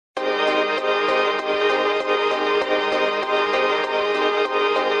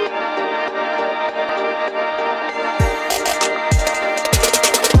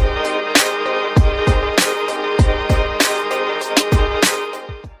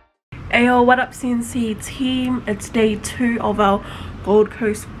Ayo, what up CNC team? It's day 2 of our Gold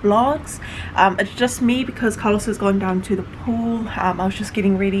Coast vlogs. It's just me because Carlos has gone down to the pool. I was just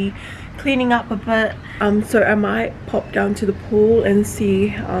getting ready, cleaning up a bit. So I might pop down to the pool and see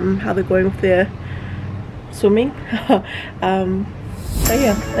how they're going with their swimming. So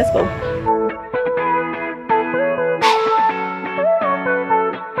yeah, let's go.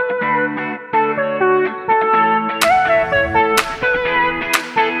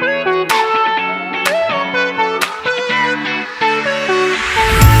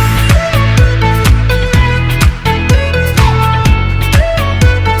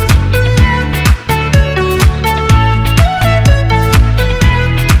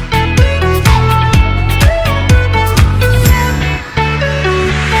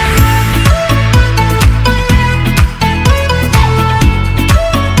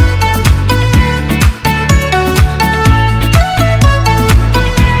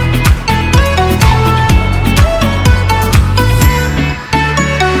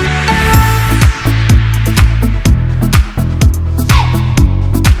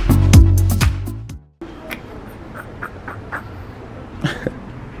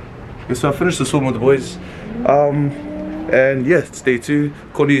 So I finished the swim with the boys, and yeah, it's day 2.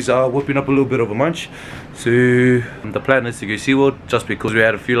 Connie's whipping up a little bit of a munch. So the plan is to go SeaWorld, just because we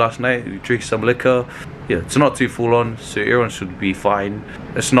had a few last night. We drank some liquor. Yeah, it's not too full on, so everyone should be fine.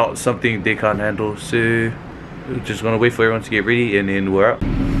 It's not something they can't handle, so we're just gonna wait for everyone to get ready and then we're out.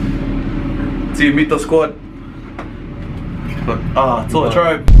 See, meet the squad. Look, it's all the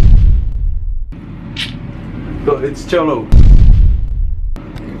tribe. Look, it's Cello.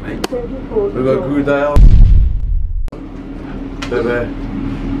 We got Guru Dial,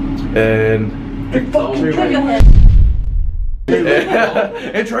 and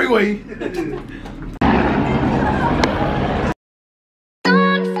Treyway.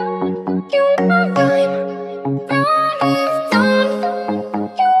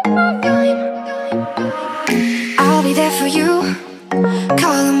 I'll be there for you,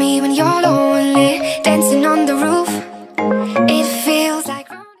 calling me when you're lonely, dancing on the roof. It feels like.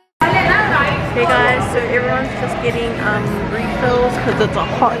 Hey guys, so everyone's just getting refills because it's a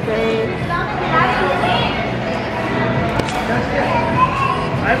hot day.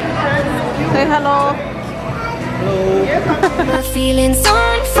 Say hello. Hello. My feelings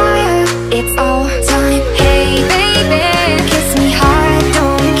on fire, it's all time. Hey baby, kiss me hard,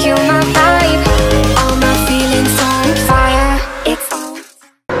 don't kill my vibe. All my feelings on fire, it's all.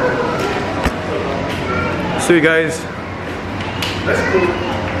 So you guys, that's cool.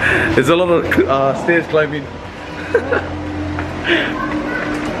 There's a lot of stairs climbing.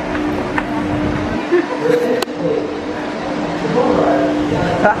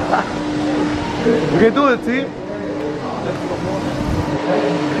 We can do it, team.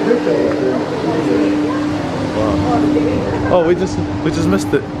 Wow. Oh, we just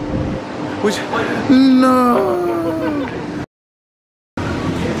missed it. No.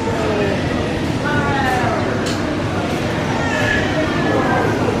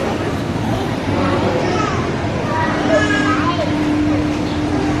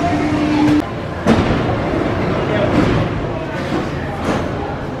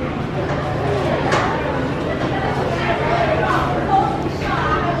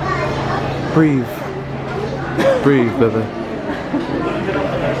 Breathe. Breathe, baby.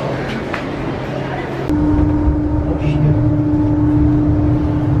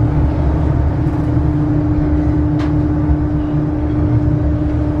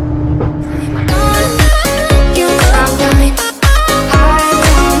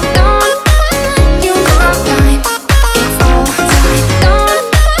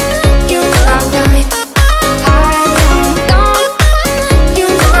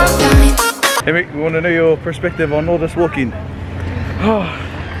 Hey mate, we want to know your perspective on all this walking. Oh,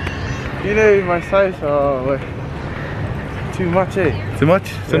 you know my size are like too much, eh? Too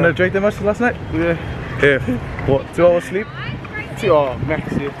much? So Yeah. not drank that much last night? Yeah. Yeah. What, 2 hours sleep? 2 hours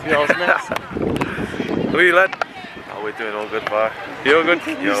max, yeah. 2 hours max. How are you, lad? Oh, we're doing all good, bro. You all good?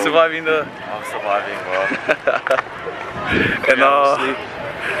 You surviving the... I'm surviving, bro.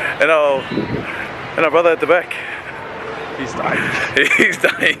 and our brother at the back. He's dying. He's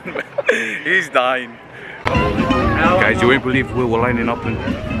dying. He's dying. Guys, you won't believe we were lining up and...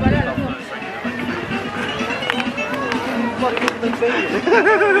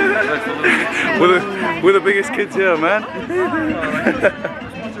 we're the biggest kids here, man.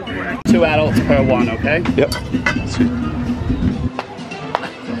 2 adults per one, okay? Yep. Sweet.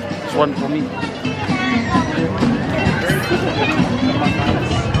 Just one for me.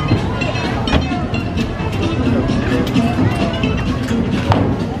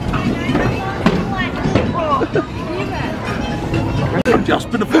 I'll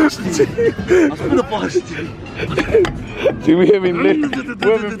spin the fastest. I'll spin the fastest. See, we're having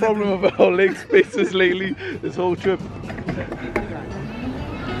problem with our leg spaces lately. This whole trip.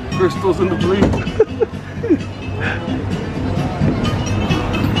 Bristol's in the blue.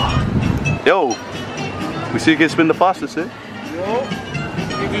 Yo, we see you can spin the fastest, eh? Yo,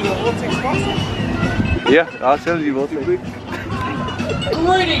 you do the vortex faster? Yeah, I'll tell you what.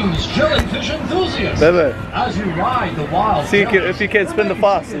 Greetings, jellyfish enthusiasts! Baby. As you ride the wild See if you can spin the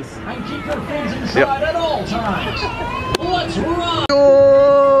fastest. and keep your fins inside at all times. Let's run!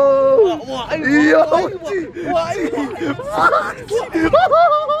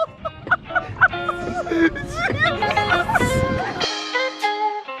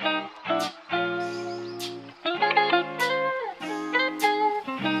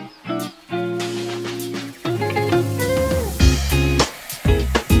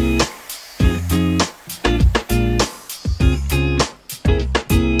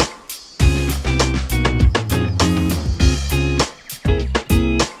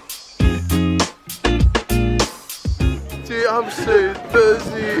 I'm so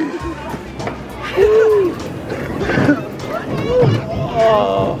busy. Woo.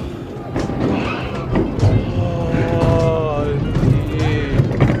 Oh. Oh,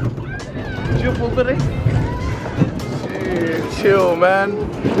 yeah. Chill for a minute. Chill, man.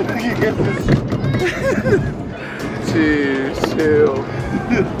 Chill.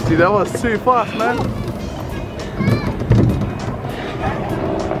 See, that was too fast, man.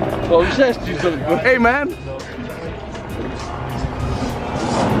 Oh, just asked you something. Hey, man.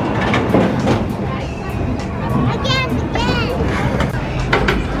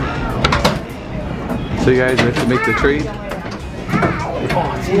 So you guys have to make the trade. We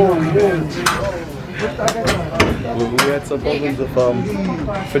had some problems with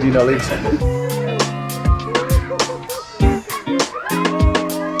fitting our legs.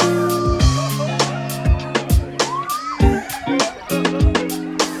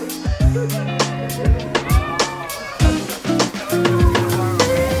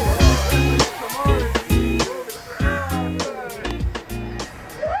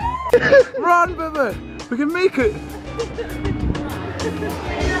 Run, baby! We can make it!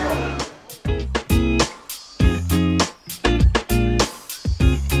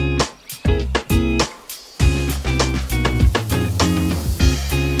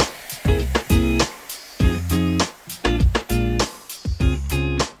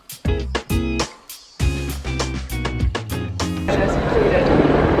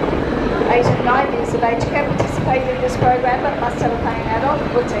 Age and 9 years of age can participate in this program but must have a paying adult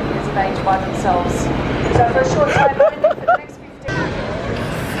or 10 years of age by themselves. So for a short time only for the next 15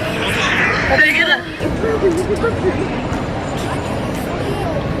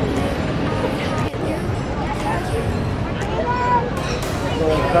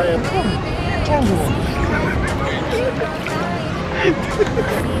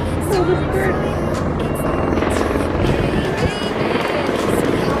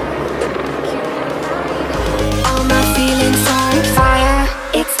 All my feelings on fire.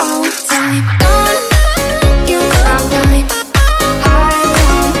 It's all time. Don't you love time? I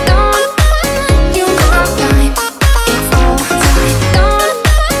don't you love time? It's all time. Don't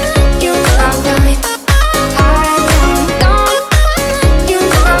you love time? I don't you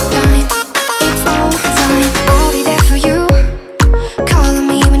love time? It's all time. I'll be there for you, calling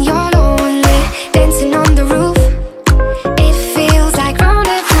me when you're lonely, dancing on the roof. It feels like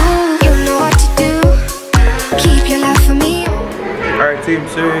rendezvous. You know what to do. Keep your love for me. Alright team,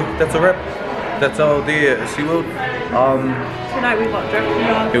 so that's a wrap. That's our day at SeaWorld. Tonight we got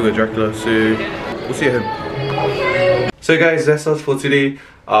Dracula. Here we got Dracula, so we'll see him. So guys, that's us for today.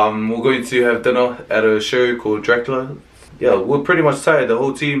 We're going to have dinner at a show called Dracula. Yeah, we're pretty much tired. The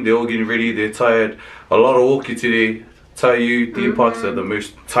whole team, they're all getting ready. They're tired. A lot of walking today. Tell you, theme parks are the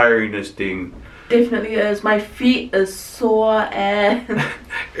most tiringest thing. Definitely is. My feet is sore and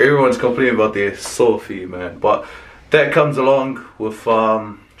Everyone's complaining about their sore feet, man. But that comes along with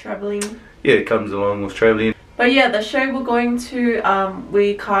traveling. yeah, it comes along with traveling. But yeah, the show we're going to,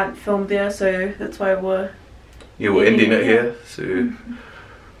 we can't film there, so that's why we're ending it here. So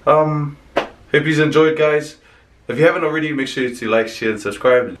hope you enjoyed, guys. If you haven't already, make sure to like, share and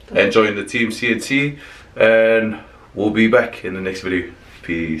subscribe and join the team CNC, and we'll be back in the next video.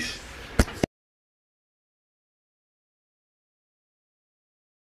 Peace.